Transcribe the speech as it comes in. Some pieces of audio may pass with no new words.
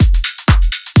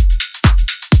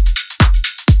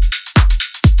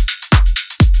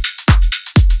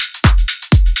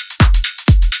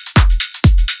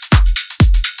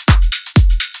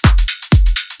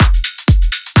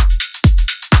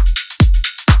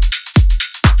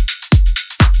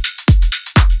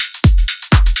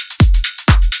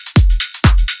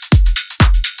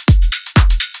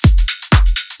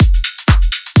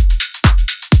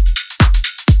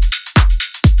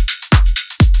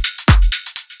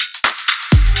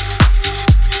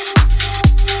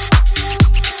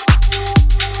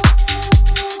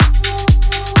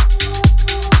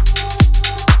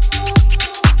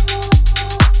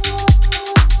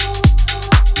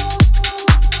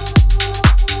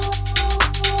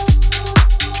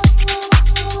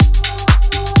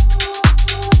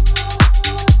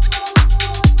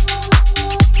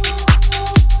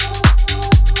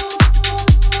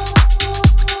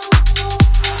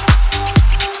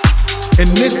in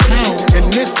this house, in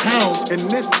this house, in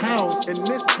this house, in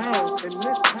this house, in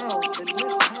this house, in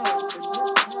this house.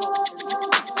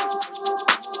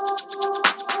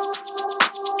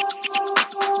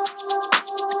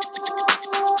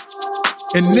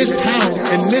 In this house,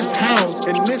 in this house,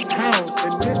 in this house,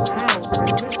 in this house, in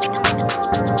this house.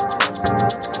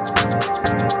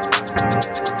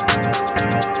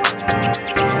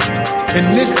 In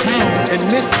this house, in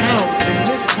this house, in this house, in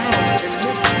this house.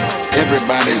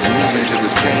 Everybody's moving to the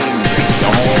same beat the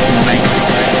whole night.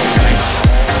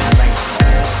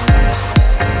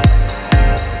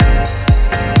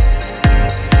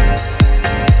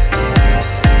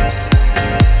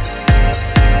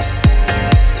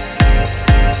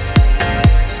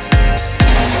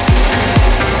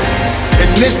 In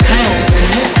this house, in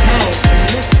this house, in this house, in this house.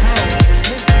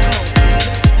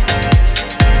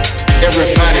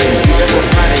 Everybody.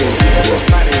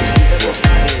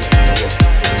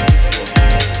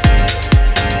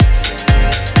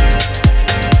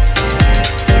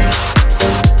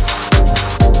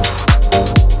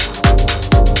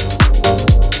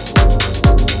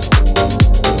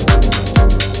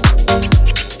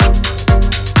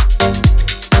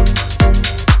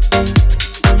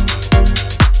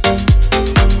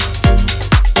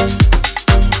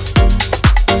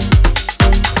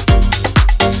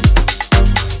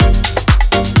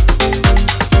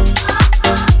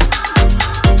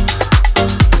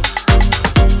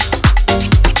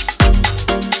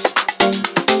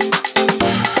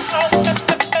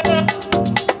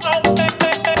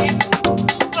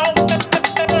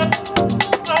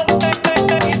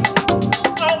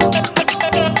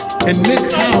 In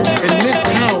this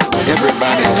house,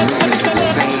 everybody's moving to the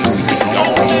same beat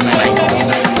all night.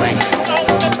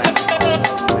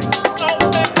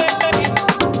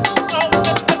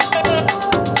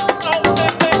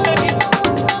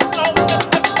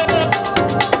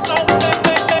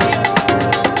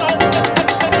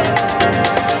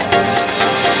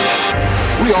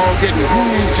 We all getting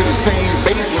grooved to the same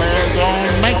bass lines all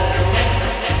night.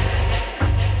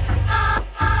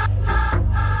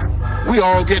 We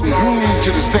all getting grooved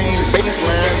to the same bass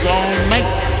lines all night.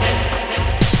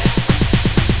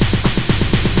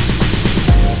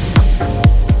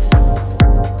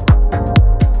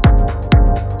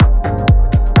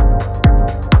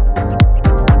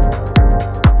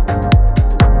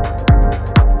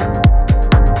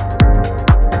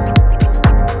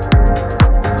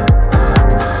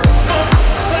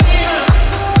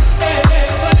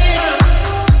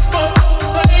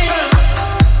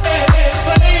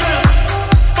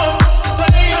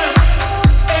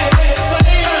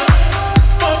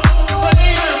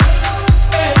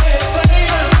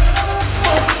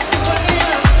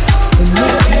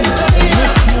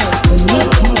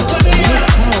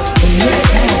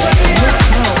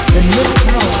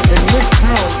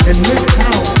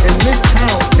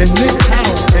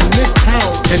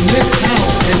 In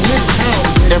this house,